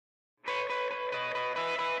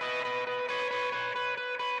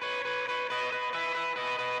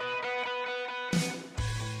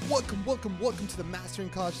Welcome to the Mastering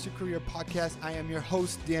College to Career podcast. I am your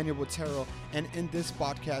host, Daniel Botero, and in this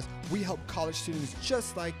podcast, we help college students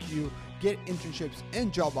just like you get internships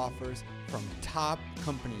and job offers from top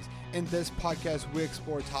companies. In this podcast, we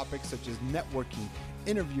explore topics such as networking,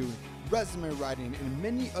 interviewing, resume writing, and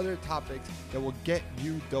many other topics that will get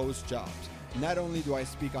you those jobs. Not only do I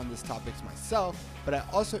speak on these topics myself, but I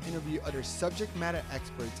also interview other subject matter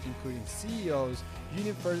experts, including CEOs,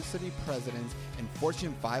 university presidents, and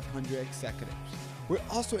Fortune 500 executives. We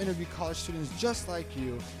also interview college students just like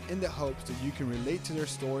you in the hopes that you can relate to their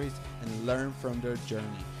stories and learn from their journey.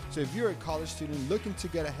 So if you're a college student looking to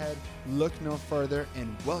get ahead, look no further,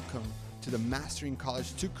 and welcome to the Mastering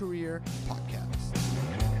College to Career podcast.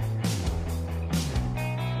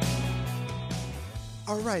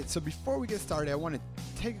 All right, so before we get started, I want to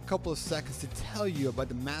take a couple of seconds to tell you about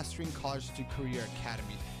the Mastering College to Career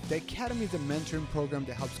Academy. The Academy is a mentoring program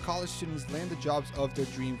that helps college students land the jobs of their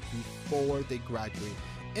dreams before they graduate.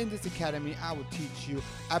 In this academy, I will teach you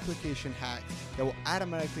application hacks that will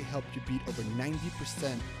automatically help you beat over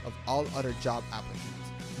 90% of all other job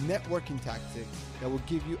applicants. Networking tactics that will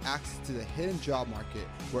give you access to the hidden job market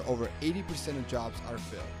where over 80% of jobs are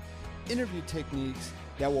filled. Interview techniques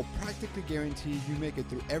that will practically guarantee you make it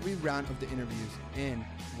through every round of the interviews and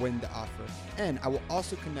win the offer. And I will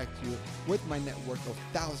also connect you with my network of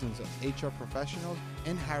thousands of HR professionals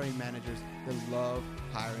and hiring managers that love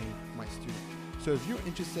hiring my students. So if you're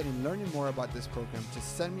interested in learning more about this program,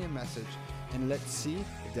 just send me a message and let's see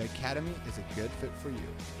if the Academy is a good fit for you.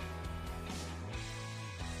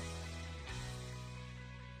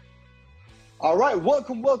 All right,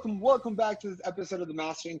 welcome back to this episode of the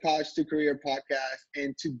Mastering College to Career podcast.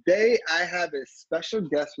 And today I have a special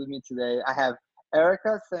guest with me today. I have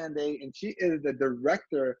Erica Sanday, and she is the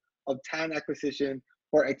Director of Talent Acquisition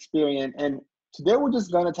for Experian. And today we're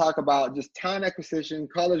just going to talk about just talent acquisition,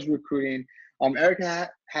 college recruiting.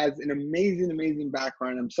 Erica has an amazing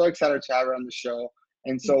background. I'm so excited to have her on the show.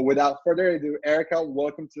 And so without further ado, Erica,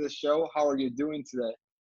 welcome to the show. How are you doing today?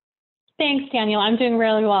 Thanks, Daniel. I'm doing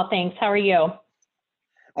really well, thanks. How are you?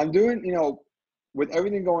 I'm doing, with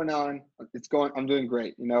everything going on, I'm doing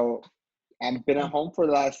great. I've been at home for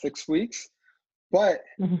the last 6 weeks, but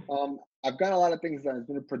I've got a lot of things done. It's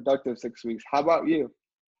been a productive 6 weeks. How about you?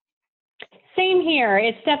 Same here.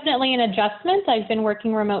 It's definitely an adjustment. I've been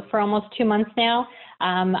working remote for almost 2 months now.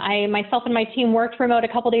 Myself and my team worked remote a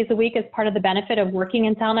couple days a week as part of the benefit of working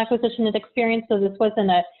in talent acquisition and experience. So this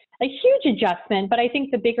wasn't a huge adjustment, but I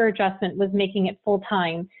think the bigger adjustment was making it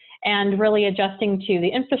full-time and really adjusting to the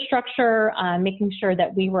infrastructure, making sure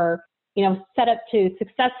that we were, set up to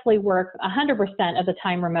successfully work 100% of the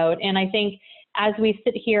time remote. And I think as we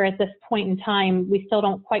sit here at this point in time, we still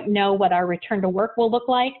don't quite know what our return to work will look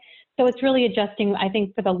like. So it's really adjusting, I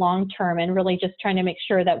think, for the long term and really just trying to make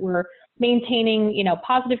sure that we're maintaining,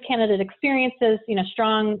 positive candidate experiences,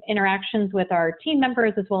 strong interactions with our team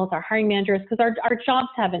members as well as our hiring managers, because our jobs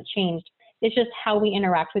haven't changed. It's just how we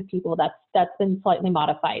interact with people that's been slightly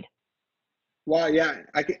modified. Well, yeah,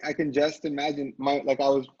 I can just imagine. We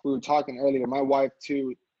were talking earlier. My wife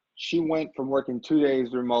too. She went from working 2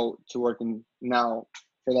 days remote to working now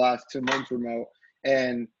for the last 2 months remote,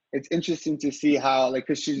 and it's interesting to see how,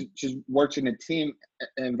 because she works in a team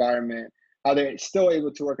environment, how they're still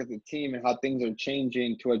able to work as a team and how things are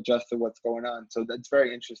changing to adjust to what's going on. So that's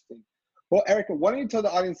very interesting. Well, Erica, why don't you tell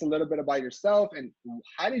the audience a little bit about yourself and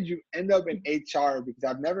how did you end up in HR? Because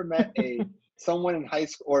I've never met someone in high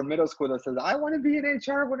school or middle school that says, I want to be in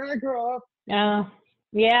HR when I grow up.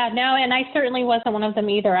 Yeah, no, and I certainly wasn't one of them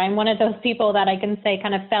either. I'm one of those people that I can say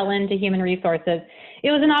kind of fell into human resources.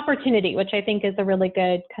 It was an opportunity, which I think is a really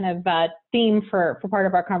good kind of theme for part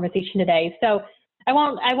of our conversation today. So I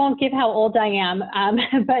won't give how old I am,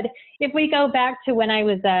 but if we go back to when I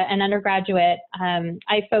was an undergraduate,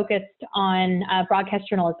 I focused on broadcast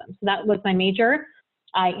journalism. So that was my major.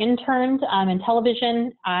 I interned in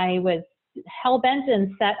television. I was hell-bent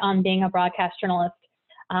and set on being a broadcast journalist.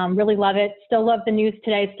 Really love it. Still love the news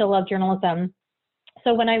today. Still love journalism.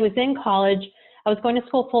 So when I was in college, I was going to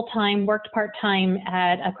school full-time, worked part-time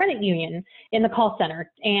at a credit union in the call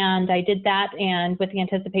center. And I did that, and with the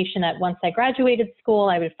anticipation that once I graduated school,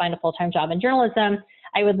 I would find a full-time job in journalism.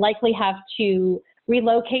 I would likely have to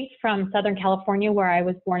relocate from Southern California, where I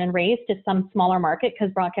was born and raised, to some smaller market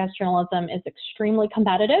because broadcast journalism is extremely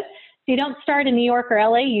competitive. So you don't start in New York or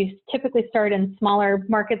LA, you typically start in smaller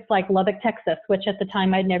markets like Lubbock, Texas, which at the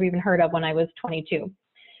time I'd never even heard of when I was 22.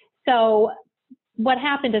 So what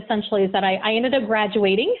happened essentially is that I ended up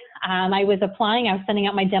graduating. I was applying, I was sending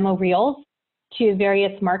out my demo reels to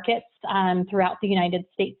various markets throughout the United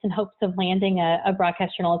States in hopes of landing a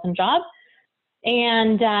broadcast journalism job.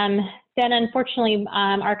 And then unfortunately,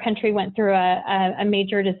 our country went through a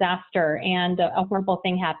major disaster, and a horrible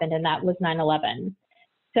thing happened, and that was 9/11.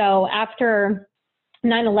 So after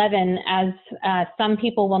 9/11, as some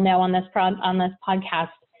people will know on this podcast,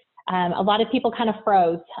 a lot of people kind of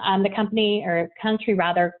froze. The company, or country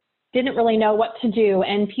rather, didn't really know what to do,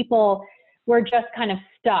 and people were just kind of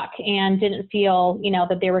stuck and didn't feel,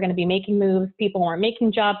 that they were going to be making moves. People weren't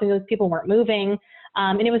making job moves. People weren't moving,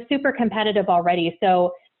 and it was super competitive already.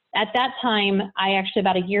 So at that time, I actually,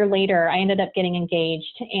 about a year later, I ended up getting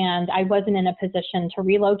engaged, and I wasn't in a position to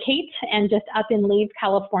relocate and just up and leave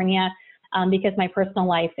California because my personal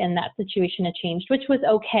life in that situation had changed, which was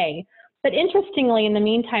okay. But interestingly, in the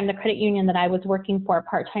meantime, the credit union that I was working for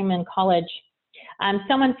part-time in college,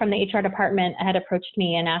 someone from the HR department had approached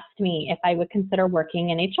me and asked me if I would consider working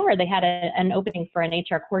in HR. They had an opening for an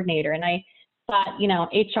HR coordinator, and I thought,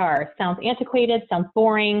 HR sounds antiquated, sounds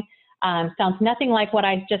boring, sounds nothing like what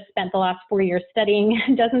I just spent the last 4 years studying.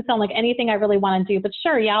 It doesn't sound like anything I really want to do, but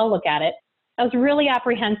sure, yeah, I'll look at it. I was really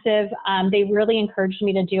apprehensive. They really encouraged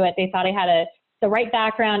me to do it. They thought I had the right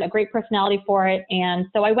background, a great personality for it, and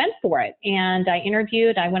so I went for it. And I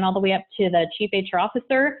interviewed. I went all the way up to the chief HR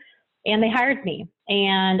officer, and they hired me.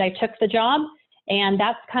 And I took the job, and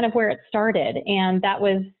that's kind of where it started. And that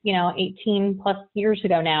was, 18 plus years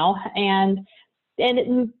ago now. And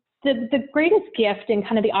the greatest gift and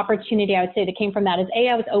kind of the opportunity I would say that came from that is,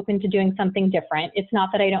 I was open to doing something different. It's not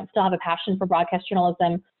that I don't still have a passion for broadcast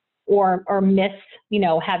journalism or miss,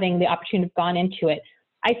 having the opportunity to have gone into it.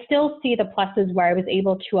 I still see the pluses where I was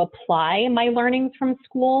able to apply my learnings from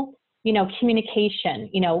school, communication,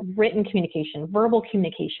 written communication, verbal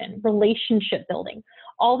communication, relationship building,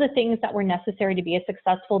 all the things that were necessary to be a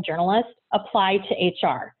successful journalist apply to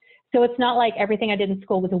HR. So it's not like everything I did in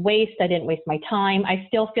school was a waste. I didn't waste my time. I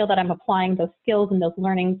still feel that I'm applying those skills and those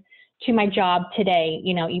learnings to my job today,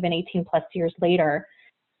 even 18 plus years later.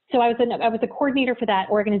 So I was a coordinator for that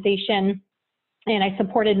organization, and I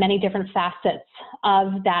supported many different facets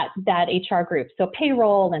of that HR group. So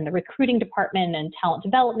payroll and the recruiting department and talent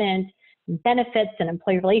development, and benefits and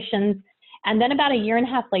employee relations. And then about a year and a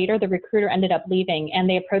half later, the recruiter ended up leaving, and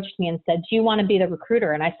they approached me and said, "Do you want to be the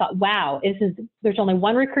recruiter?" And I thought, wow, there's only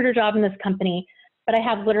one recruiter job in this company, but I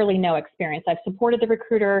have literally no experience. I've supported the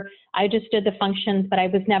recruiter. I just did the functions, but I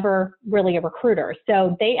was never really a recruiter.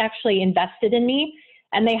 So they actually invested in me,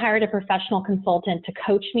 and they hired a professional consultant to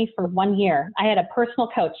coach me for 1 year. I had a personal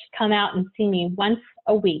coach come out and see me once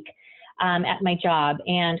a week at my job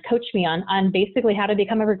and coach me on basically how to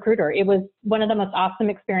become a recruiter. It was one of the most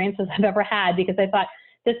awesome experiences I've ever had, because I thought,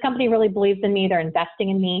 this company really believes in me, they're investing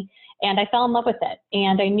in me, and I fell in love with it.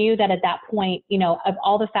 And I knew that at that point, of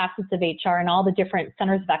all the facets of HR and all the different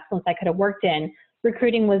centers of excellence I could have worked in,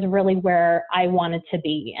 recruiting was really where I wanted to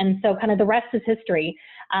be. And so kind of the rest is history.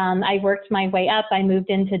 I worked my way up. I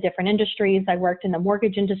moved into different industries. I worked in the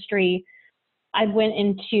mortgage industry. I went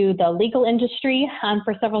into the legal industry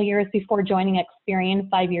for several years before joining Experian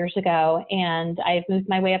 5 years ago. And I've moved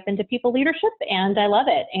my way up into people leadership, and I love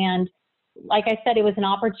it. And like I said, it was an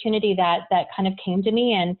opportunity that kind of came to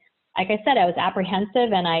me. And like I said, I was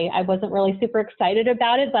apprehensive, and I wasn't really super excited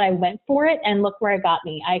about it, but I went for it, and look where it got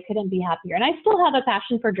me. I couldn't be happier. And I still have a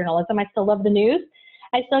passion for journalism. I still love the news.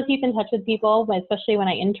 I still keep in touch with people, especially when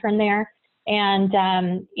I intern there. And,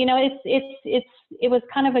 it was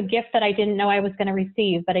kind of a gift that I didn't know I was going to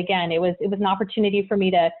receive. But again, it was an opportunity for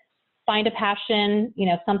me to find a passion,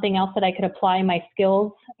 something else that I could apply my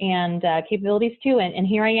skills and capabilities to. And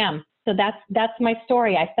here I am. So that's my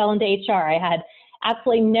story. I fell into HR. I had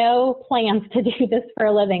absolutely no plans to do this for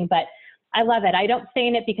a living, but I love it. I don't stay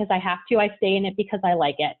in it because I have to. I stay in it because I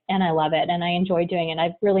like it, and I love it, and I enjoy doing it.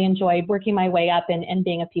 I've really enjoyed working my way up and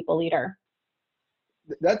being a people leader.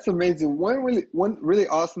 That's amazing. One really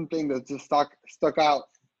awesome thing that just stuck out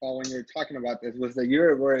when you were talking about this was that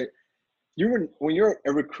when you're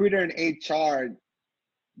a recruiter in HR,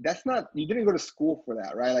 you didn't go to school for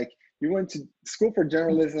that, right? Like, you went to school for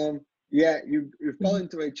journalism. Yeah, you fell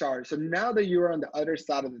into HR. So now that you're on the other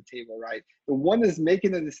side of the table, right? The one is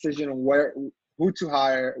making the decision on who to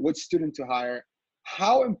hire, which student to hire.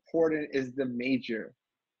 How important is the major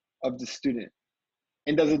of the student?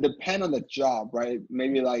 And does it depend on the job, right?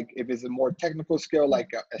 Maybe like if it's a more technical skill, like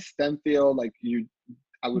a STEM field,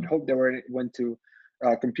 I would hope they went to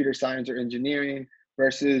computer science or engineering,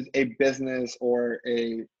 versus a business or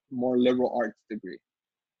a more liberal arts degree.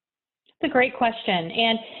 It's a great question,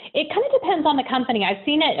 and it kind of depends on the company. I've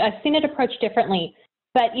seen it approached differently,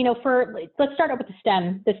 but let's start out with the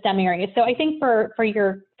STEM area. So I think for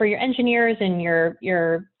your engineers and your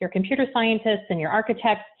computer scientists and your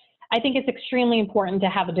architects, I think it's extremely important to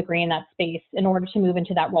have a degree in that space in order to move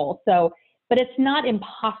into that role. So, but it's not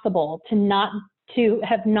impossible to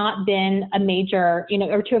have not been a major,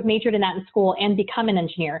 or to have majored in that in school and become an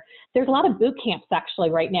engineer. There's a lot of boot camps actually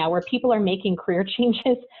right now where people are making career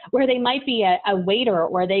changes where they might be a waiter,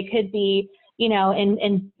 or they could be,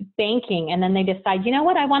 in banking, and then they decide, you know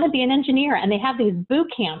what, I want to be an engineer, and they have these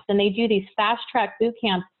boot camps and they do these fast track boot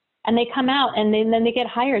camps, and they come out and then they get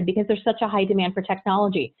hired because there's such a high demand for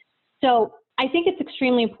technology. So I think it's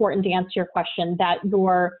extremely important, to answer your question, that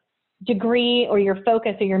your degree or your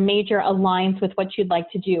focus or your major aligns with what you'd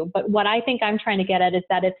like to do. But what I think I'm trying to get at is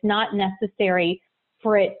that it's not necessary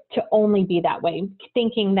for it to only be that way,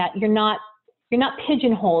 thinking that you're not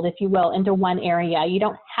pigeonholed, if you will, into one area. You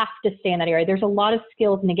don't have to stay in that area. There's a lot of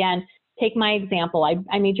skills. And again, take my example.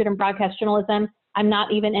 I majored in broadcast journalism. I'm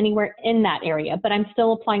not even anywhere in that area, but I'm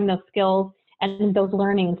still applying those skills and those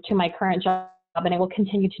learnings to my current job, and I will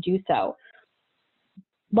continue to do so.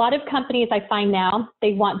 A lot of companies I find now,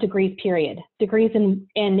 they want degrees, period. Degrees in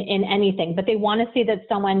anything, but they want to see that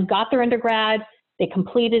someone got their undergrad, they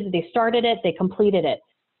started it, they completed it.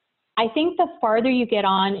 I think the farther you get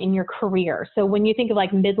on in your career, so when you think of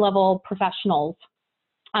like mid-level professionals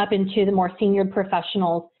up into the more senior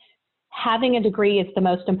professionals, having a degree is the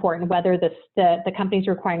most important, whether the company's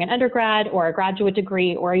requiring an undergrad or a graduate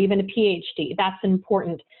degree or even a PhD. That's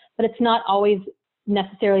important, but it's not always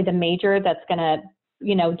necessarily the major that's going to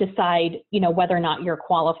decide, whether or not you're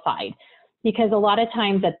qualified. Because a lot of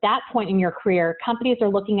times at that point in your career, companies are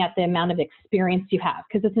looking at the amount of experience you have.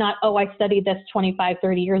 Because it's not, oh, I studied this 25,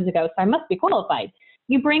 30 years ago, so I must be qualified.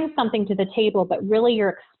 You bring something to the table, but really your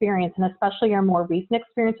experience, and especially your more recent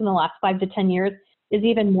experience in the last 5 to 10 years, is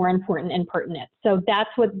even more important and pertinent. So that's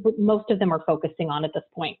what most of them are focusing on at this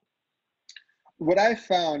point. What I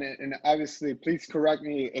found, and obviously please correct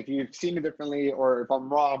me if you've seen it differently or if I'm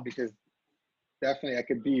wrong, because definitely I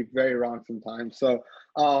could be very wrong sometimes. So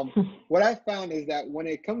what I found is that when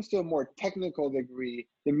it comes to a more technical degree,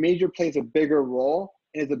 the major plays a bigger role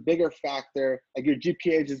and is a bigger factor. Like your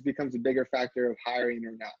GPA just becomes a bigger factor of hiring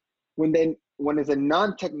or not. When it's a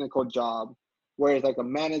non-technical job, whereas like a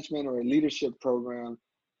management or a leadership program,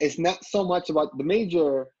 it's not so much about the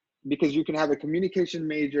major, because you can have a communication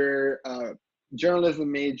major,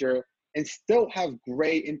 journalism major, and still have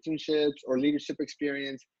great internships or leadership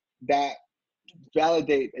experience that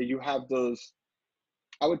validate that you have those,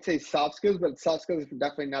 I would say soft skills, but soft skills is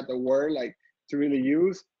definitely not the word like to really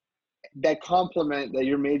use, that complement that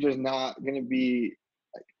your major is not going to be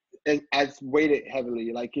as weighted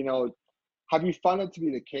heavily. Like, have you found it to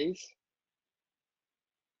be the case?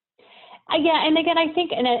 Yeah, and again, I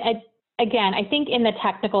think, I think in the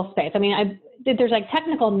technical space, I mean, there's like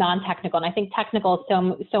technical, non-technical, and I think technical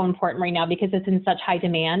is so important right now because it's in such high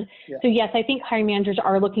demand. Yeah. So yes, I think hiring managers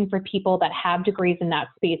are looking for people that have degrees in that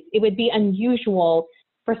space. It would be unusual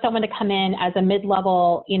for someone to come in as a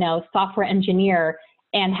mid-level, software engineer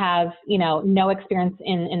and have, no experience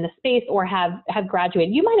in the space, or have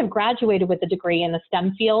graduated. You might have graduated with a degree in the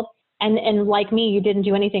STEM field, and like me, you didn't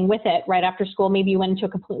do anything with it right after school. Maybe you went into a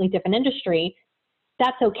completely different industry.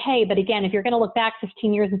 That's okay. But again, if you're going to look back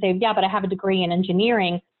 15 years and say, yeah, but I have a degree in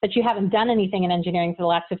engineering, but you haven't done anything in engineering for the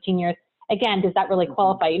last 15 years, again, does that really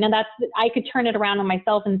qualify? I could turn it around on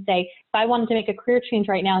myself and say, if I wanted to make a career change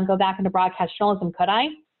right now and go back into broadcast journalism, could I?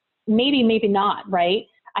 Maybe, maybe not, right?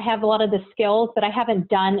 I have a lot of the skills, but I haven't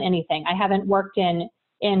done anything. I haven't worked in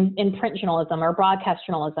print journalism or broadcast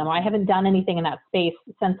journalism. I haven't done anything in that space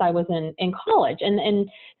since I was in college. And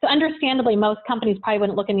so understandably, most companies probably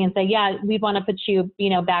wouldn't look at me and say, yeah, we want to put you,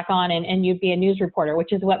 back on and you'd be a news reporter,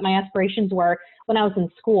 which is what my aspirations were when I was in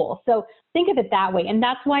school. So think of it that way. And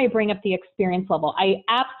that's why I bring up the experience level. I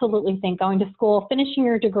absolutely think going to school, finishing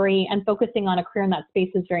your degree, and focusing on a career in that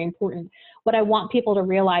space is very important. What I want people to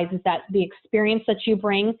realize is that the experience that you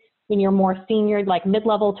bring when you're more senior, like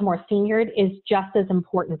mid-level to more senior, is just as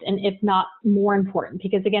important, and if not more important.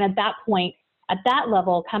 Because again, at that point, at that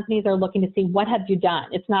level, companies are looking to see, what have you done?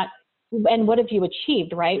 It's not, and what have you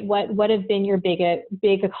achieved, right? What have been your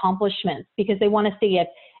big accomplishments? Because they want to see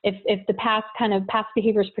if the past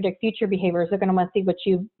behaviors predict future behaviors, they're going to want to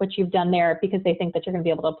see what you've done there, because they think that you're going to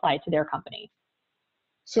be able to apply it to their company.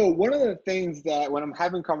 So one of the things that when I'm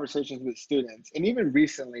having conversations with students, and even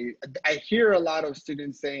recently, I hear a lot of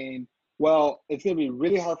students saying, well, it's going to be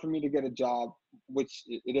really hard for me to get a job, which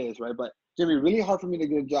it is, right? But it's going to be really hard for me to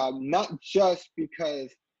get a job, not just because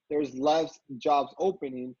there's less jobs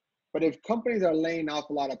opening, but if companies are laying off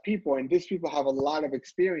a lot of people and these people have a lot of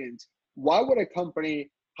experience, why would a company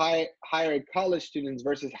hire college students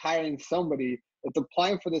versus hiring somebody that's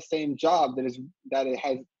applying for the same job that it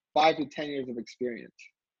has 5 to 10 years of experience?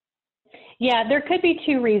 Yeah, there could be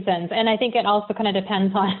two reasons. And I think it also kind of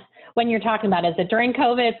depends on when you're talking about. Is it during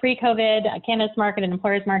COVID, pre-COVID, a candidates market, an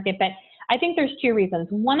employer's market? But I think there's two reasons.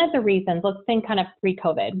 One of the reasons, let's think kind of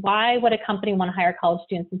pre-COVID. Why would a company want to hire college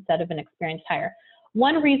students instead of an experienced hire?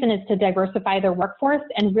 One reason is to diversify their workforce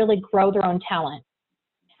and really grow their own talent.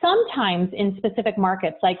 Sometimes in specific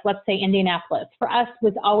markets, like let's say Indianapolis, for us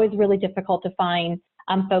was always really difficult to find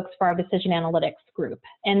folks for our decision analytics group.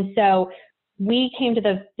 And so we came to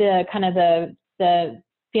the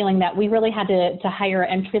feeling that we really had to hire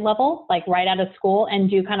entry level, like right out of school, and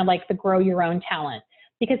do kind of like the grow your own talent,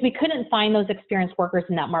 because we couldn't find those experienced workers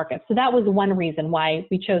in that market. So that was one reason why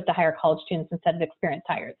we chose to hire college students instead of experienced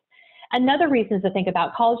hires. Another reason is to think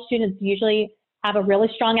about college students usually have a really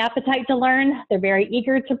strong appetite to learn. They're very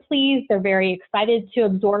eager to please. They're very excited to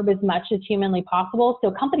absorb as much as humanly possible.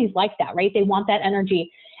 So companies like that, right? They want that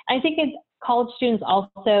energy. I think college students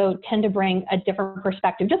also tend to bring a different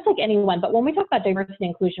perspective, just like anyone. But when we talk about diversity and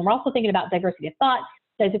inclusion, we're also thinking about diversity of thought,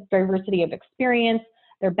 diversity of experience,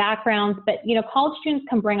 their backgrounds. But, college students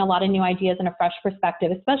can bring a lot of new ideas and a fresh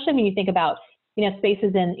perspective, especially when you think about,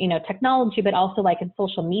 spaces in, technology, but also like in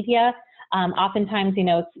social media. Oftentimes,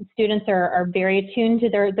 students are very attuned to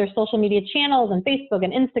their social media channels and Facebook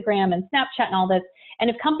and Instagram and Snapchat and all this. And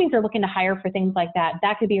if companies are looking to hire for things like that,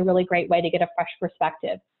 that could be a really great way to get a fresh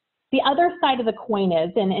perspective. The other side of the coin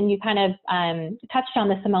is, and you kind of touched on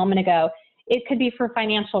this a moment ago, it could be for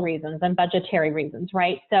financial reasons and budgetary reasons,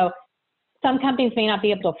 right? So some companies may not be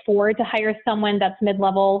able to afford to hire someone that's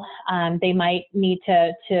mid-level. They might need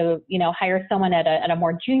to hire someone at a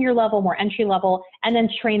more junior level, more entry level, and then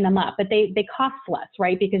train them up. But they cost less,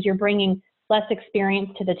 right? Because you're bringing less experience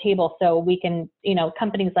to the table. So we can,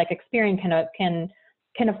 companies like Experian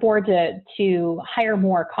can afford to hire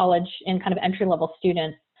more college and kind of entry-level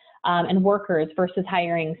students and workers versus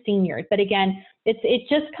hiring seniors. But again, it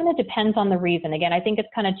just kind of depends on the reason. Again, I think it's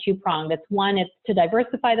kind of two-pronged. It's one, it's to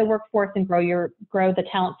diversify the workforce and grow the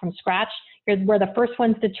talent from scratch. We're the first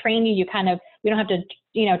ones to train you. We don't have to,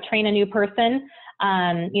 train a new person,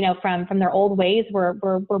 from their old ways.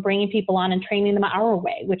 We're bringing people on and training them our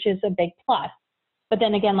way, which is a big plus. But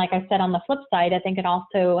then again, like I said, on the flip side, I think it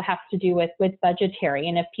also has to do with budgetary.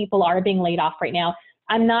 And if people are being laid off right now,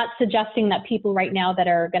 I'm not suggesting that people right now that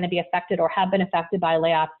are going to be affected or have been affected by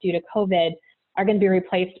layoffs due to COVID are going to be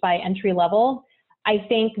replaced by entry level. I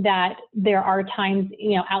think that there are times,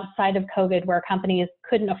 outside of COVID where companies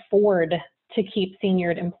couldn't afford to keep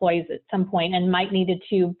senior employees at some point and might needed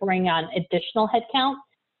to bring on additional headcount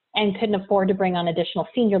and couldn't afford to bring on additional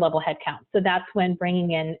senior level headcount. So that's when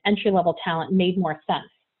bringing in entry level talent made more sense.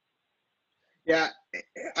 Yeah,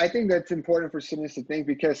 I think that's important for students to think,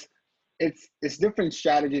 because it's different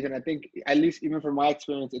strategies. And I think, at least even from my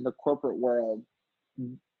experience in the corporate world,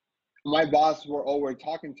 my boss were always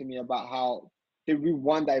talking to me about how we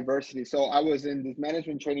want diversity. So I was in this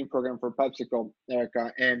management training program for PepsiCo,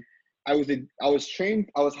 Erica, and I was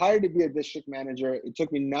hired to be a district manager. It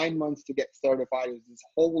took me 9 months to get certified. It was this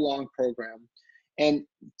whole long program. And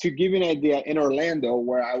to give you an idea, in Orlando,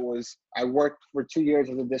 where I worked for 2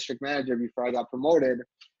 years as a district manager before I got promoted,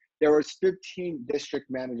 there was 15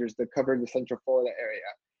 district managers that covered the Central Florida area.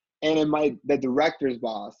 And the director's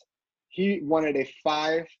boss, he wanted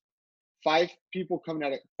five people coming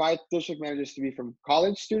out of 5 district managers to be from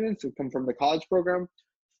college students who come from the college program,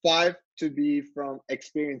 5 to be from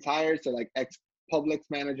experienced hires, so like ex-Publix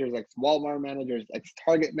managers, ex-Walmart managers,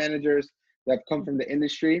 ex-Target managers that have come from the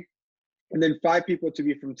industry, and then 5 people to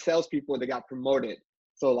be from salespeople that got promoted,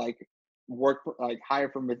 so hire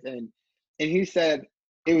from within. And he said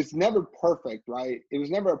it was never perfect, right? It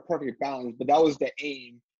was never a perfect balance, but that was the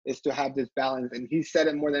aim, is to have this balance. And he said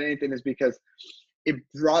it more than anything is because it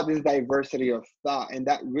brought this diversity of thought, and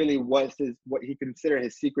that really was what he considered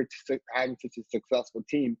his secret to having such a successful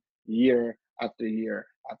team year after year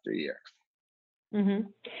after year. Mm-hmm.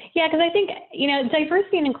 Yeah, because I think,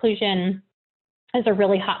 diversity and inclusion is a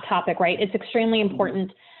really hot topic, right? It's extremely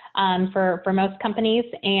important for most companies.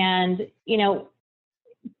 And,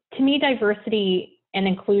 to me, diversity and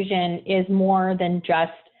inclusion is more than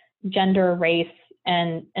just gender, race,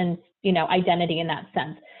 and identity in that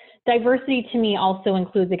sense. Diversity to me also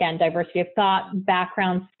includes, again, diversity of thought,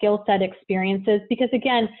 background, skill set, experiences, because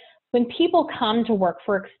again, when people come to work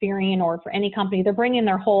for Experian or for any company, they're bringing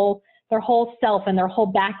their whole self and their whole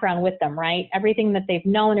background with them, right? Everything that they've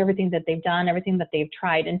known, everything that they've done, everything that they've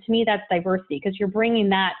tried. And to me, that's diversity, because you're bringing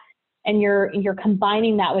that and you're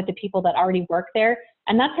combining that with the people that already work there.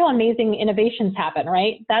 And that's how amazing innovations happen,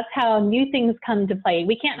 right? That's how new things come to play.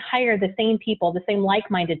 We can't hire the same people, the same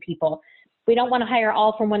like-minded people. We don't want to hire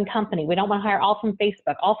all from one company. We don't want to hire all from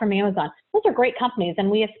Facebook, all from Amazon. Those are great companies, and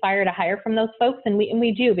we aspire to hire from those folks, and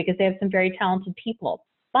we do, because they have some very talented people.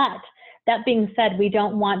 But that being said, we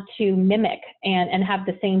don't want to mimic and have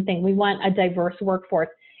the same thing. We want a diverse workforce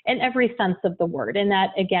in every sense of the word. And that,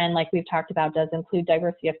 again, like we've talked about, does include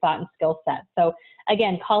diversity of thought and skill set. So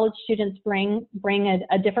again, college students bring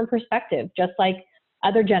a different perspective, just like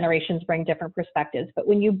other generations bring different perspectives. But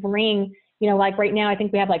when you bring, like right now, I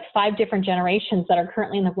think we have like 5 different generations that are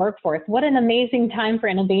currently in the workforce. What an amazing time for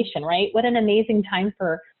innovation, right? What an amazing time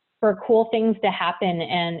for cool things to happen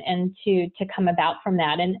and to come about from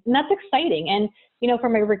that. And that's exciting. And,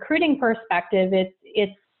 from a recruiting perspective,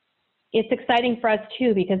 it's exciting for us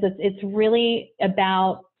too, because it's really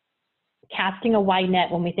about casting a wide net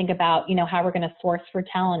when we think about, how we're going to source for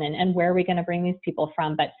talent and where are we going to bring these people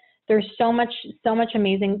from. But there's so many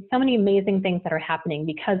amazing things that are happening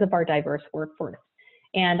because of our diverse workforce.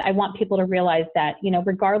 And I want people to realize that,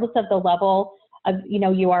 regardless of the level of,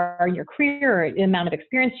 you are in your career or the amount of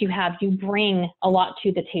experience you have, you bring a lot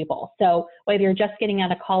to the table. So whether you're just getting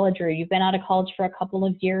out of college or you've been out of college for a couple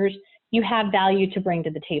of years, you have value to bring to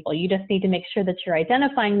the table. You just need to make sure that you're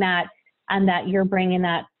identifying that and that you're bringing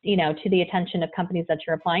that, to the attention of companies that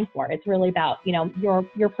you're applying for. It's really about,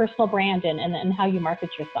 your personal brand and how you market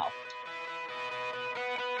yourself.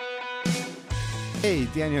 Hey,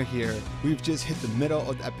 Daniel here. We've just hit the middle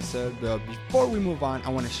of the episode, but before we move on, I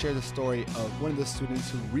want to share the story of one of the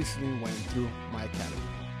students who recently went through my academy.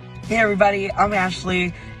 Hey everybody, I'm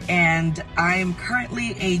Ashley, and I'm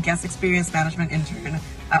currently a guest experience management intern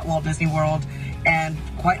at Walt Disney World. And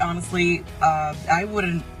quite honestly, I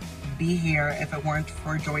wouldn't be here if it weren't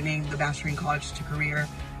for joining the Mastering College to Career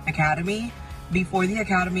Academy. Before the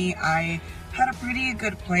academy, I had a pretty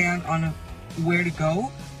good plan on where to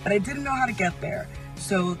go, but I didn't know how to get there.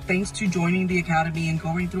 So thanks to joining the academy and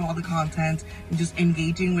going through all the content and just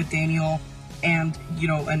engaging with Daniel and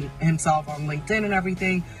and himself on LinkedIn and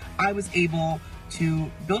everything, I was able to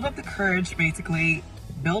build up the courage, basically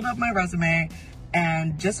build up my resume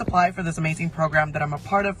and just apply for this amazing program that I'm a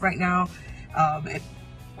part of right now.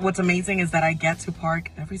 What's amazing is that I get to park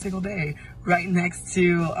every single day right next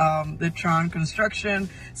to the Tron construction,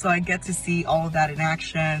 so I get to see all of that in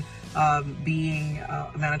action. Being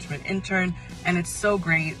a management intern, and it's so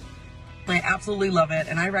great. I absolutely love it,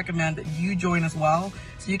 and I recommend that you join as well,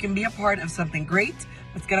 so you can be a part of something great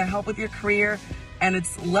that's going to help with your career, and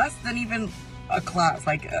it's less than even a class,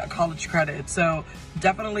 like a college credit. So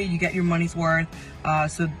definitely you get your money's worth.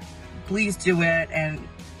 So please do it, and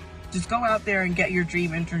just go out there and get your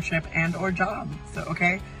dream internship and or job. So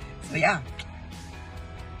yeah.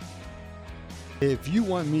 If you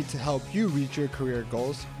want me to help you reach your career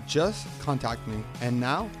goals, just contact me. And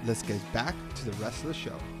now, let's get back to the rest of the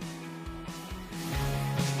show.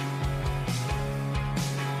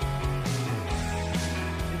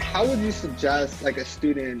 How would you suggest like a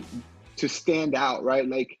student to stand out, right?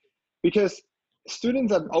 Like, because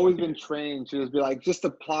students have always been trained to just be like, just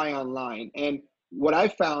apply online. And what I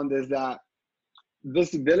found is that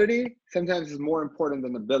visibility sometimes is more important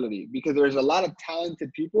than ability, because there's a lot of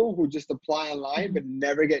talented people who just apply online but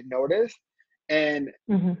never get noticed. And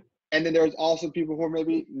and then there's also people who are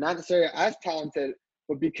maybe not necessarily as talented,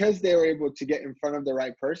 but because they were able to get in front of the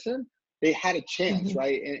right person, they had a chance,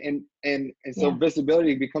 right? And so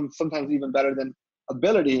visibility becomes sometimes even better than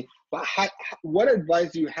ability. But what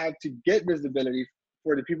advice do you have to get visibility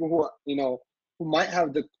for the people who are, who might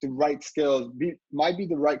have the right skills, might be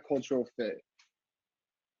the right cultural fit?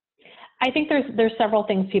 I think there's several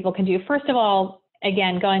things people can do. First of all,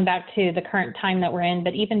 again, going back to the current time that we're in,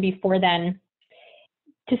 but even before then,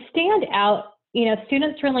 to stand out,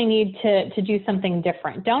 students really need to do something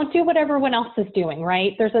different. Don't do what everyone else is doing,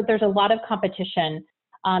 right? There's a lot of competition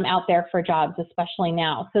out there for jobs, especially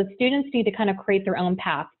now. So students need to kind of create their own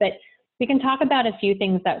path. But we can talk about a few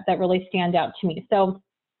things that really stand out to me. So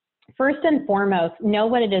first and foremost, know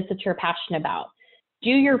what it is that you're passionate about.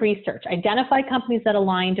 Do your research, identify companies that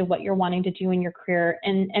align to what you're wanting to do in your career,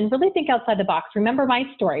 and really think outside the box. Remember my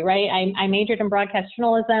story, right? I majored in broadcast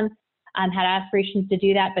journalism, had aspirations to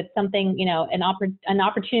do that, but something, an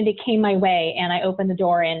opportunity came my way and I opened the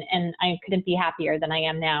door and I couldn't be happier than I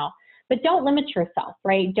am now. But don't limit yourself,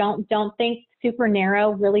 right? Don't think super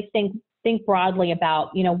narrow, really think broadly about,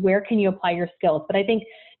 where can you apply your skills? But I think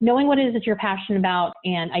knowing what it is that you're passionate about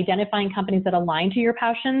and identifying companies that align to your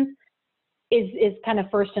passions is kind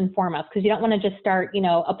of first and foremost, because you don't want to just start,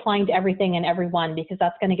 applying to everything and everyone, because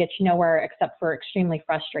that's going to get you nowhere except for extremely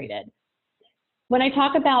frustrated. When I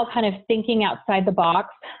talk about kind of thinking outside the box,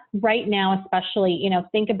 right now especially,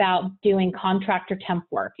 think about doing contract or temp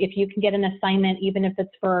work. If you can get an assignment, even if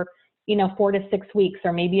it's for 4 to 6 weeks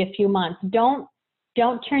or maybe a few months. Don't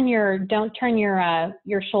turn your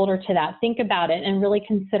shoulder to that. Think about it and really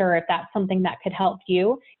consider if that's something that could help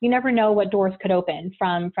you. You never know what doors could open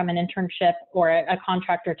from an internship or a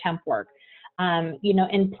contract or temp work.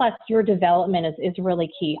 And plus your development is really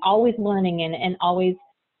key. Always learning and always,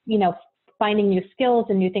 finding new skills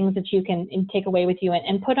and new things that you can take away with you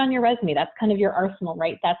and put on your resume. That's kind of your arsenal,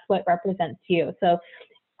 right? That's what represents you. So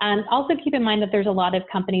also keep in mind that there's a lot of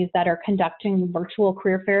companies that are conducting virtual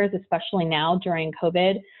career fairs, especially now during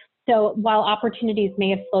COVID. So while opportunities may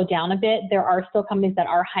have slowed down a bit, there are still companies that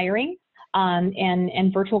are hiring,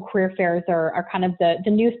 and virtual career fairs are kind of the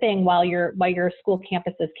new thing while your school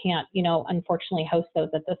campuses can't, unfortunately host those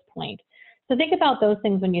at this point. So think about those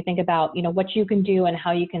things when you think about, what you can do and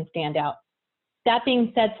how you can stand out. That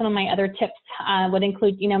being said, some of my other tips would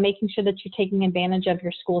include, making sure that you're taking advantage of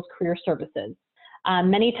your school's career services.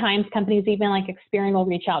 Many times companies, even like Experian, will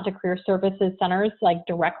reach out to career services centers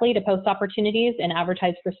directly to post opportunities and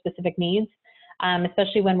advertise for specific needs,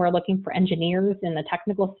 especially when we're looking for engineers in the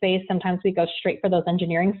technical space. Sometimes we go straight for those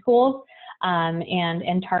engineering schools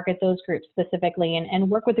and target those groups specifically and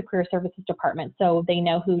work with the career services department so they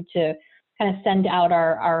know who to kind of send out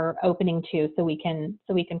our opening to so we can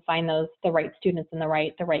find the right students and the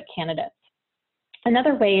right candidates.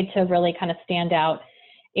 Another way to really kind of stand out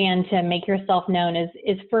and to make yourself known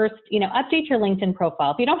is first, update your LinkedIn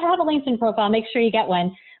profile. If you don't have a LinkedIn profile, make sure you get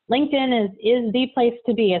one. LinkedIn is the place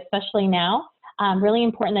to be, especially now. Really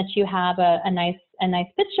important that you have a nice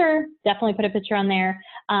picture. Definitely put a picture on there,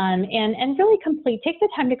 and really take the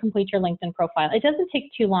time to complete your LinkedIn profile. It doesn't take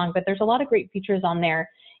too long, but there's a lot of great features on there.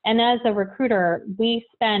 And as a recruiter, we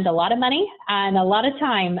spend a lot of money and a lot of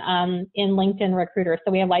time in LinkedIn Recruiter.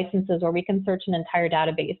 So we have licenses where we can search an entire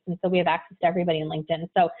database. And so we have access to everybody in LinkedIn.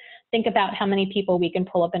 So think about how many people we can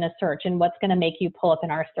pull up in a search and what's going to make you pull up in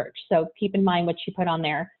our search. So keep in mind what you put on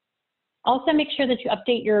there. Also make sure that you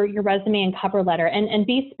update your resume and cover letter and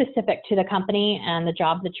be specific to the company and the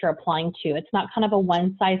job that you're applying to. It's not kind of a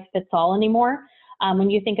one-size-fits-all anymore. When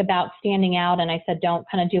you think about standing out, and I said don't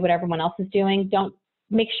kind of do what everyone else is doing, don't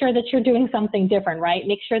make sure that you're doing something different, right?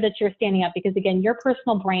 Make sure that you're standing out because, again, your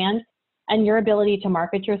personal brand and your ability to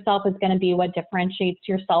market yourself is going to be what differentiates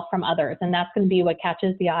yourself from others, and that's going to be what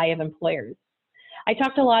catches the eye of employers. I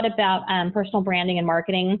talked a lot about personal branding and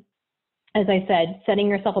marketing. As I said, setting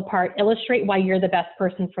yourself apart, illustrate why you're the best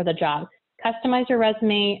person for the job. Customize your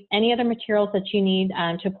resume, any other materials that you need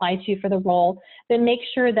to apply to for the role, but make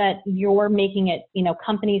sure that you're making it,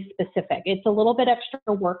 company specific. It's a little bit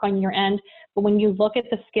extra work on your end, but when you look at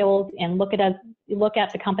the skills and look at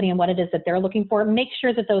the company and what it is that they're looking for, make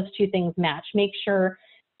sure that those two things match. Make sure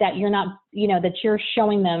that you're not, that you're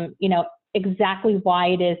showing them, exactly why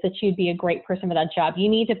it is that you'd be a great person for that job. You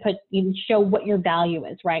need to show what your value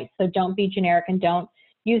is, right? So don't be generic and don't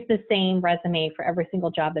use the same resume for every single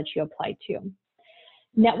job that you apply to.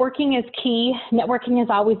 Networking is key. Networking has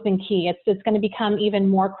always been key. It's going to become even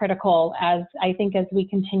more critical as we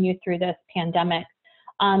continue through this pandemic.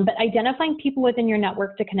 But identifying people within your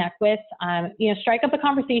network to connect with, strike up a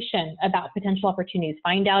conversation about potential opportunities.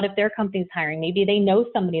 Find out if their company's hiring. Maybe they know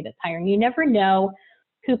somebody that's hiring. You never know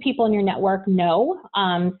who people in your network know.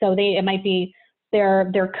 So it might be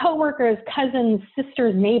their coworkers, cousins,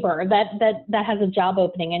 sister's neighbor that has a job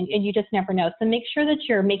opening, and you just never know. So make sure that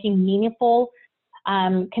you're making meaningful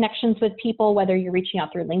connections with people, whether you're reaching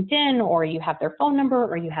out through LinkedIn or you have their phone number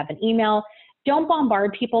or you have an email. Don't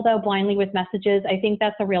bombard people though blindly with messages. I think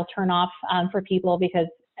that's a real turnoff for people because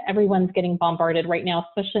everyone's getting bombarded right now,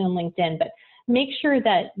 especially on LinkedIn. But make sure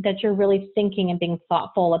that you're really thinking and being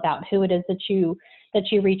thoughtful about who it is that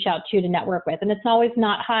you reach out to network with. And it's always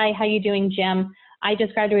not, hi, how you doing, Jim? I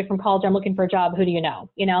just graduated from college. I'm looking for a job. Who do you know?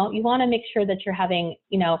 You want to make sure that you're having,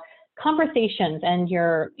 conversations and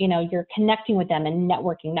you're connecting with them and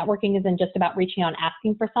networking. Networking isn't just about reaching out and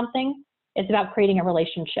asking for something. It's about creating a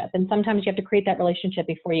relationship. And sometimes you have to create that relationship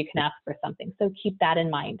before you can ask for something. So keep that in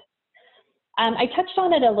mind. I touched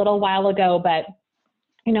on it a little while ago, but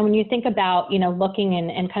when you think about, looking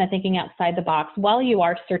and kind of thinking outside the box, while you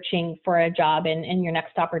are searching for a job and your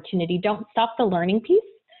next opportunity, don't stop the learning piece.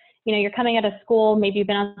 You're coming out of school, maybe you've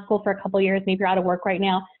been out of school for a couple of years, maybe you're out of work right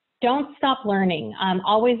now. Don't stop learning.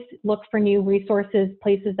 Always look for new resources,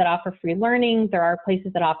 places that offer free learning. There are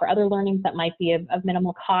places that offer other learnings that might be of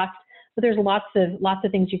minimal cost, but there's lots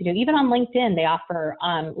of things you can do. Even on LinkedIn, they offer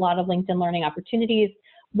a lot of LinkedIn learning opportunities,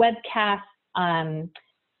 webcasts,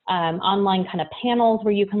 online kind of panels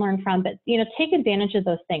where you can learn from, but take advantage of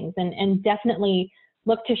those things and definitely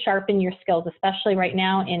look to sharpen your skills, especially right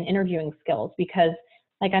now in interviewing skills, because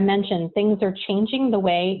like I mentioned, things are changing the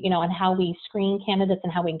way, and how we screen candidates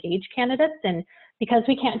and how we engage candidates. And because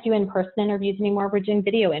we can't do in-person interviews anymore, we're doing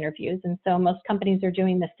video interviews. And so most companies are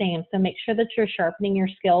doing the same. So make sure that you're sharpening your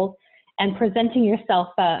skills and presenting yourself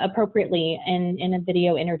appropriately in a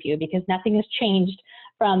video interview, because nothing has changed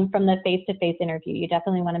from the face-to-face interview. You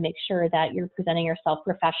definitely want to make sure that you're presenting yourself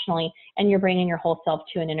professionally and you're bringing your whole self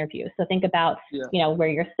to an interview. So think about, where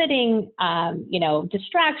you're sitting,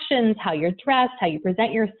 distractions, how you're dressed, how you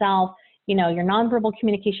present yourself, your nonverbal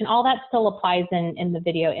communication, all that still applies in the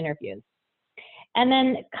video interviews. And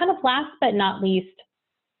then kind of last but not least,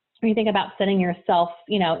 when you think about setting yourself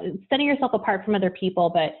apart from other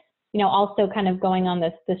people, but also kind of going on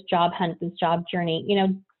this job hunt, this job journey,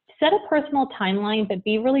 set a personal timeline, but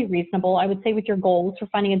be really reasonable. I would say with your goals for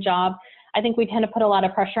finding a job, I think we tend to put a lot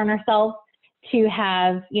of pressure on ourselves to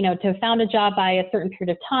have, to have found a job by a certain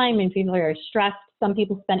period of time, and people are very stressed. Some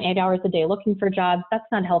people spend 8 hours a day looking for jobs. That's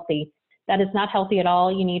not healthy. That is not healthy at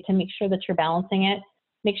all. You need to make sure that you're balancing it.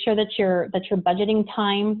 Make sure that you're budgeting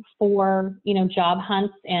time for, job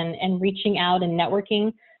hunts and reaching out and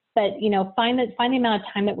networking. But, find the amount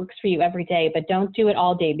of time that works for you every day, but don't do it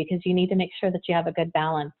all day, because you need to make sure that you have a good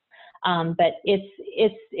balance. But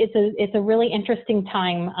it's a really interesting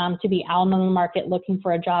time to be out on the market looking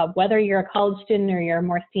for a job, whether you're a college student or you're a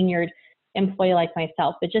more senior employee like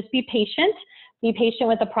myself. But just be patient. Be patient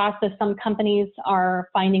with the process. Some companies are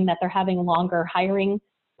finding that they're having longer hiring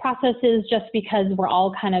processes just because we're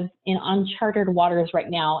all kind of in uncharted waters right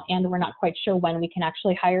now, and we're not quite sure when we can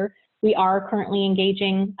actually hire. We are currently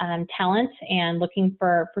engaging talent and looking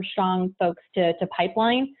for strong folks to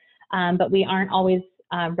pipeline, but we aren't always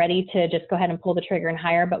ready to just go ahead and pull the trigger and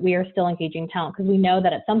hire, but we are still engaging talent because we know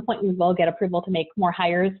that at some point we will get approval to make more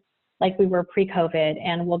hires like we were pre-COVID,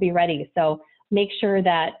 and we'll be ready. So make sure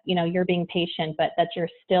that you're being patient, but that you're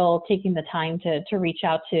still taking the time to reach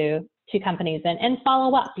out to companies and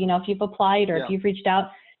follow up. If you've applied or if you've reached out,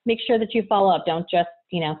 make sure that you follow up. Don't just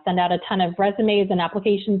send out a ton of resumes and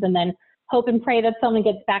applications and then hope and pray that someone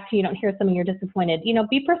gets back to you. Don't hear something, you're disappointed.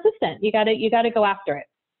 Be persistent. You gotta go after it.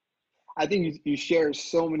 I think you share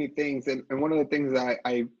so many things, and one of the things that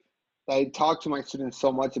I talk to my students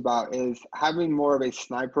so much about is having more of a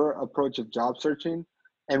sniper approach of job searching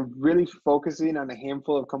and really focusing on a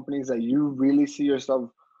handful of companies that you really see yourself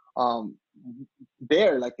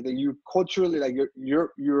there, like that you culturally, like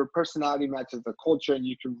your personality matches the culture, and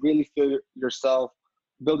you can really feel yourself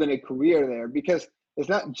building a career there. Because it's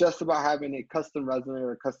not just about having a custom resume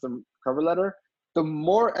or a custom cover letter. The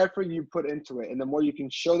more effort you put into it, and the more you can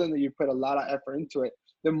show them that you put a lot of effort into it,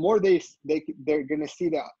 the more they're gonna see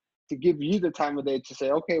that, to give you the time of day to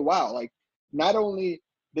say, okay, wow, like not only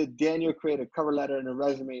did Daniel create a cover letter and a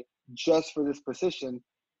resume just for this position,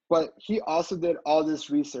 but he also did all this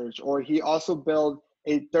research, or he also built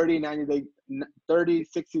a 30,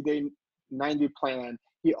 60 day, 90 plan.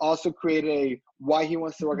 He also created why he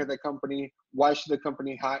wants to work at the company, why should the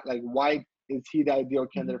company hire, like why is he the ideal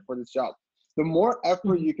candidate for this job. The more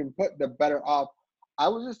effort you can put, the better off. I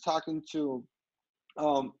was just talking to,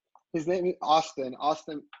 his name is Austin.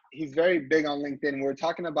 Austin, he's very big on LinkedIn. We were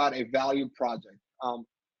talking about a value project.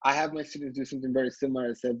 I have my students do something very similar.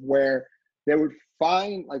 I said where they would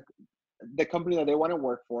find like the company that they want to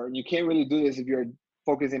work for. And you can't really do this if you're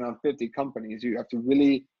focusing on 50 companies. You have to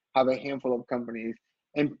really have a handful of companies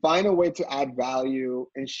and find a way to add value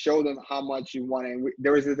and show them how much you want. And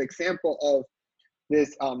there was this example of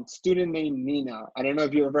this student named Nina. I don't know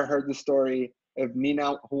if you ever heard the story of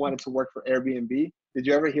Nina who wanted to work for Airbnb. Did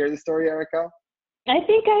you ever hear the story, Erica? I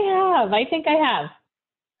think I have.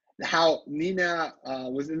 How Nina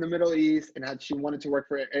was in the Middle East and she wanted to work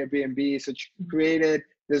for Airbnb. So she created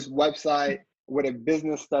this website with a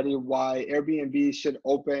business study why Airbnb should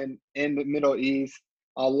open in the Middle East.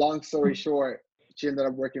 Long story short, she ended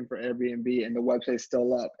up working for Airbnb, and the website's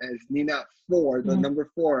still up. And it's Nina4, the number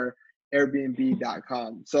 4,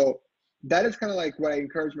 Airbnb.com. So that is kind of like what I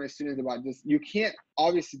encourage my students about. Just, you can't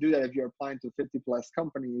obviously do that if you're applying to 50 plus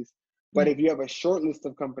companies, but if you have a short list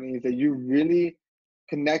of companies that you really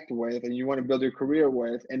connect with and you want to build your career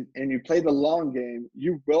with, and you play the long game,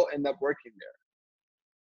 you will end up working there.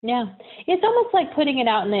 Yeah, it's almost like putting it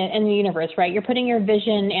out in the universe, right? You're putting your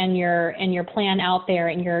vision and your plan out there,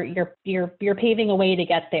 and you're paving a way to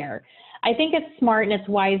get there. I think it's smart and it's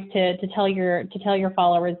wise to tell your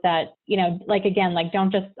followers that, like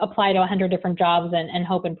don't just apply to 100 different jobs and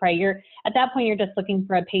hope and pray. At that point, you're just looking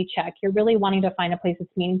for a paycheck. You're really wanting to find a place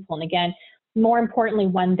that's meaningful. And again, more importantly,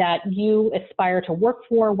 one that you aspire to work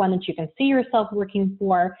for, one that you can see yourself working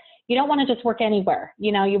for. You don't want to just work anywhere.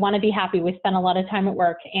 You know, you want to be happy. We spend a lot of time at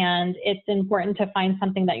work, and it's important to find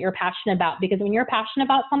something that you're passionate about, because when you're passionate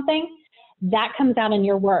about something, that comes out in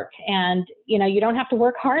your work, and you know, you don't have to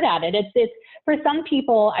work hard at it. It's for some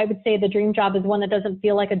people, I would say the dream job is one that doesn't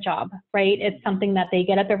feel like a job, right? It's something that they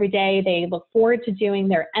get up every day, they look forward to doing,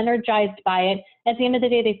 they're energized by it. At the end of the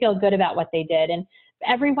day, they feel good about what they did. And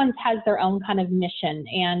everyone has their own kind of mission,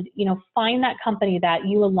 and you know, find that company that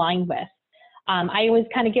you align with. I always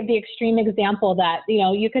kind of give the extreme example that, you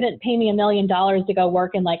know, you couldn't pay me $1 million to go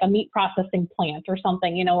work in like a meat processing plant or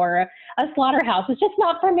something, you know, or a slaughterhouse. It's just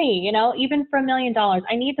not for me, you know. Even for $1 million,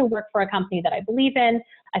 I need to work for a company that I believe in,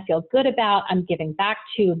 I feel good about, I'm giving back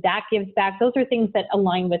to, that gives back. Those are things that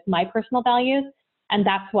align with my personal values. And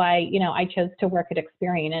that's why, you know, I chose to work at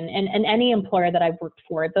Experian, and any employer that I've worked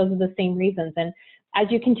for, those are the same reasons. And as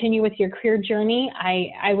you continue with your career journey,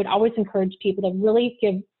 I would always encourage people to really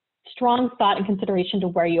give strong thought and consideration to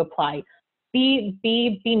where you apply. You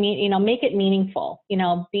know, make it meaningful. You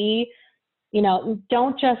know,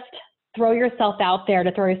 don't just throw yourself out there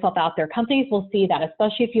to throw yourself out there. Companies will see that,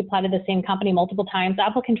 especially if you apply to the same company multiple times.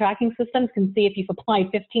 Applicant tracking systems can see if you've applied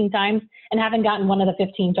 15 times and haven't gotten one of the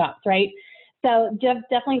 15 jobs, right? So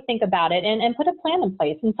definitely think about it and put a plan in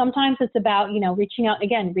place. And sometimes it's about, you know, reaching out to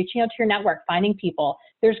your network, finding people.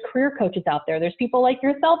 There's career coaches out there. There's people like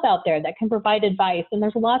yourself out there that can provide advice. And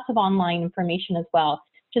there's lots of online information as well.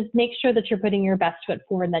 Just make sure that you're putting your best foot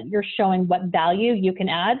forward, that you're showing what value you can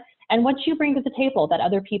add and what you bring to the table that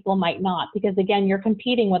other people might not. Because again, you're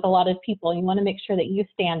competing with a lot of people. You want to make sure that you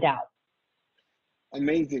stand out.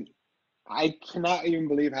 Amazing. I cannot even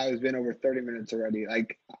believe how it's been over 30 minutes already.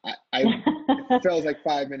 Like I it feels like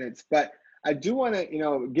 5 minutes, but I do want to, you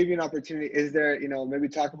know, give you an opportunity. Is there, you know, maybe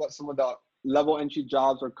talk about some of the level entry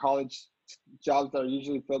jobs or college jobs that are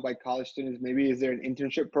usually filled by college students? Maybe is there an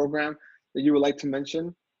internship program that you would like to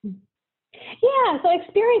mention? Yeah, so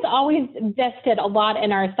Experian's always invested a lot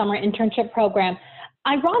in our summer internship program.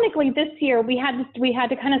 Ironically, this year we had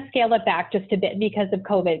to kind of scale it back just a bit because of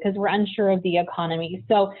COVID, because we're unsure of the economy.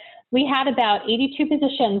 So we had about 82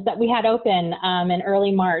 positions that we had open in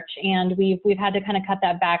early March, and we've had to kind of cut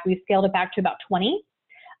that back. We've scaled it back to about 20.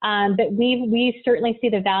 But we certainly see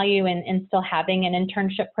the value in still having an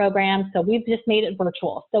internship program. So we've just made it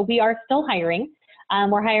virtual. So we are still hiring.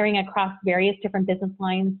 We're hiring across various different business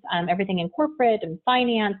lines, everything in corporate and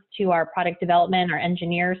finance to our product development, our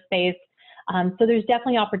engineer space. So there's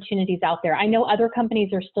definitely opportunities out there. I know other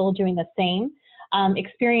companies are still doing the same.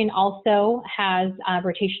 Experian also has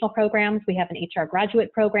rotational programs. We have an HR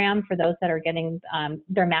graduate program for those that are getting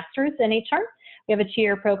their master's in HR. We have a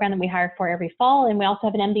 2-year program that we hire for every fall, and we also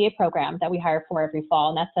have an MBA program that we hire for every fall,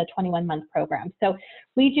 and that's a 21-month program. So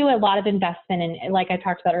we do a lot of investment in, like I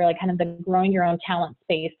talked about earlier, kind of the growing your own talent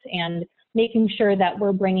space and making sure that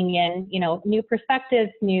we're bringing in, you know, new perspectives,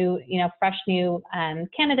 fresh new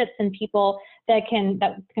candidates and people that can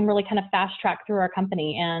really kind of fast track through our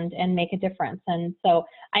company and make a difference. And so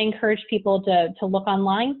I encourage people to look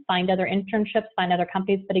online, find other internships, find other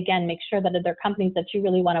companies, but again, make sure that they're companies that you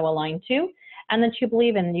really want to align to and that you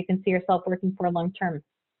believe in, you can see yourself working for long term.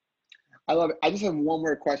 I love it. I just have one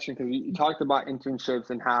more question, because you talked about internships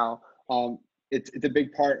and how it's a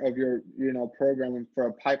big part of your, you know, program for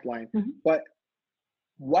a pipeline. Mm-hmm. But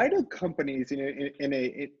why do companies, you know,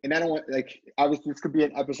 and I don't want, like, obviously this could be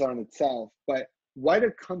an episode on itself, but why do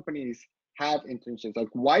companies have internships? Like,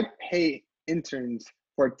 why pay interns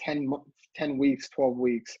for 10 weeks, 12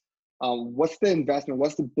 weeks? What's the investment?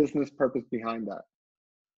 What's the business purpose behind that?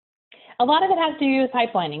 A lot of it has to do with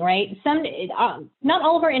pipelining, right? Not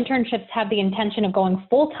all of our internships have the intention of going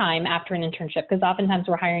full-time after an internship, because oftentimes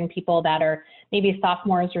we're hiring people that are maybe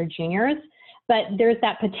sophomores or juniors, but there's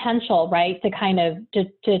that potential, right, to kind of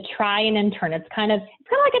to try an intern. It's kind of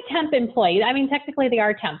like a temp employee. I mean, technically they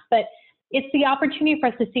are temps, but it's the opportunity for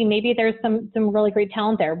us to see maybe there's some really great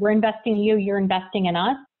talent there. We're investing in you, you're investing in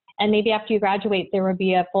us, and maybe after you graduate, there would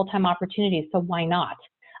be a full-time opportunity, so why not?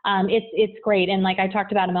 It's great. And like I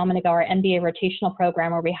talked about a moment ago, our MBA rotational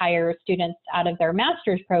program where we hire students out of their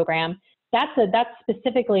master's program, that's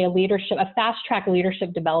specifically a fast track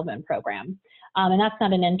leadership development program. And that's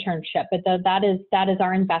not an internship, but that is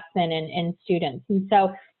our investment in students. And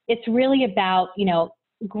so it's really about, you know,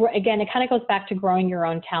 again, it kind of goes back to growing your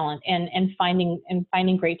own talent and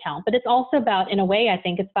finding great talent. But it's also about, in a way, I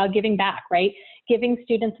think it's about giving back, right? Giving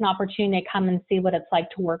students an opportunity to come and see what it's like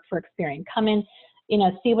to work for Experian. Come in, you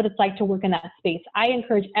know, see what it's like to work in that space. I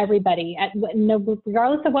encourage everybody,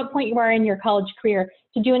 regardless of what point you are in your college career,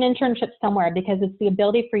 to do an internship somewhere, because it's the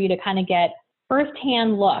ability for you to kind of get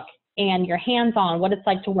firsthand look and you're hands-on, what it's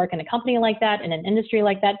like to work in a company like that, in an industry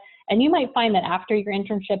like that. And you might find that after your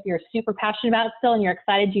internship, you're super passionate about it still and you're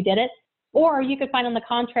excited you did it. Or you could find on the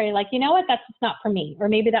contrary, like, you know what, that's just not for me. Or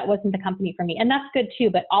maybe that wasn't the company for me. And that's good too,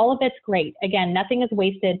 but all of it's great. Again, nothing is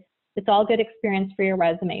wasted. It's all good experience for your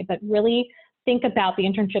resume, but really think about the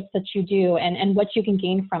internships that you do and what you can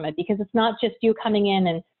gain from it, because it's not just you coming in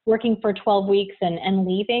and working for 12 weeks and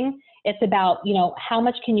leaving. It's about, you know, how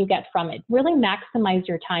much can you get from it? Really maximize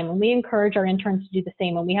your time. And we encourage our interns to do the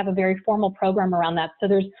same. And we have a very formal program around that. So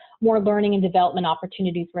there's more learning and development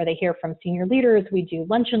opportunities where they hear from senior leaders. We do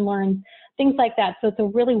lunch and learns, things like that. So it's a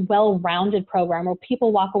really well-rounded program where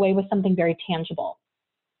people walk away with something very tangible.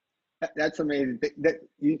 That's amazing.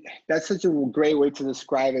 That's such a great way to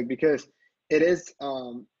describe it, because it is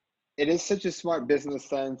such a smart business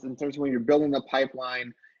sense in terms of when you're building a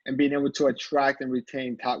pipeline and being able to attract and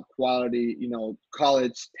retain top quality, you know,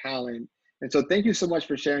 college talent. And so thank you so much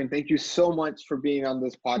for sharing. Thank you so much for being on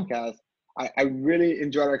this podcast. I really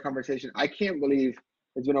enjoyed our conversation. I can't believe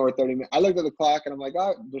it's been over 30 minutes. I looked at the clock and I'm like,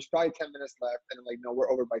 oh, there's probably 10 minutes left. And I'm like, no,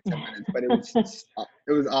 we're over by 10 minutes, but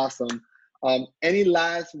it was awesome. Any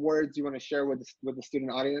last words you want to share with the student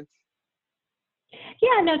audience?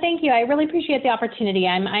 Yeah, no, thank you. I really appreciate the opportunity.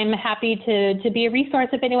 I'm happy to be a resource.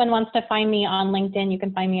 If anyone wants to find me on LinkedIn, you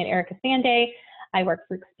can find me at Erica Sanday. I work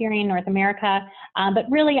for Experian North America. But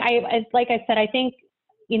really, like I said, I think,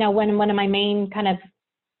 you know, one of my main kind of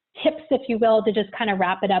tips, if you will, to just kind of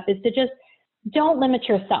wrap it up is to just don't limit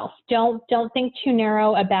yourself. Don't think too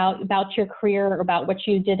narrow about your career or about what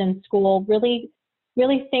you did in school.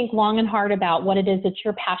 Really think long and hard about what it is that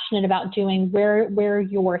you're passionate about doing, where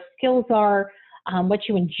your skills are, what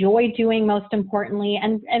you enjoy doing most importantly,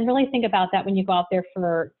 and really think about that when you go out there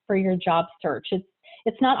for your job search.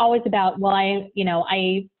 It's not always about, well, I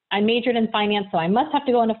majored in finance, so I must have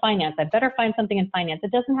to go into finance. I better find something in finance.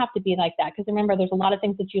 It doesn't have to be like that, because remember, there's a lot of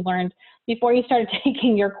things that you learned before you started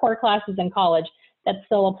taking your core classes in college that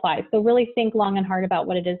still apply. So really think long and hard about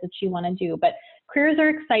what it is that you want to do. But careers are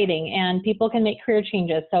exciting and people can make career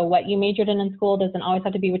changes. So what you majored in school doesn't always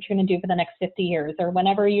have to be what you're going to do for the next 50 years or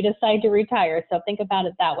whenever you decide to retire. So think about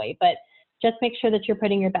it that way. But just make sure that you're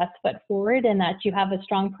putting your best foot forward and that you have a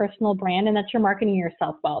strong personal brand and that you're marketing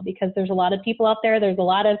yourself well, because there's a lot of people out there. There's a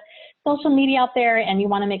lot of social media out there, and you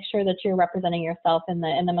want to make sure that you're representing yourself in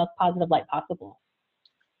the most positive light possible.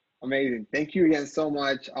 Amazing. Thank you again so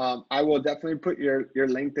much. I will definitely put your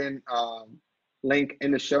LinkedIn link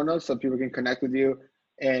in the show notes so people can connect with you.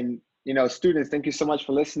 And, you know, students, thank you so much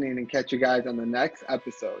for listening, and catch you guys on the next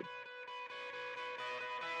episode.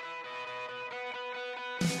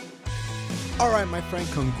 All right, my friend,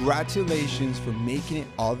 congratulations for making it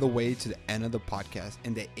all the way to the end of the podcast.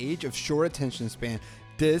 In the age of short attention span,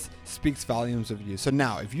 this speaks volumes of you. So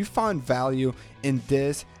now, if you found value in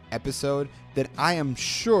this episode, then I am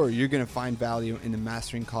sure you're going to find value in the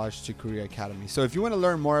Mastering College to Career Academy. So if you want to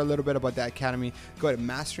learn more a little bit about that academy, go to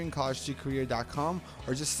masteringcollegetocareer.com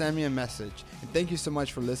or just send me a message. And thank you so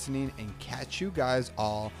much for listening, and catch you guys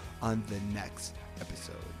all on the next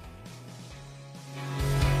episode.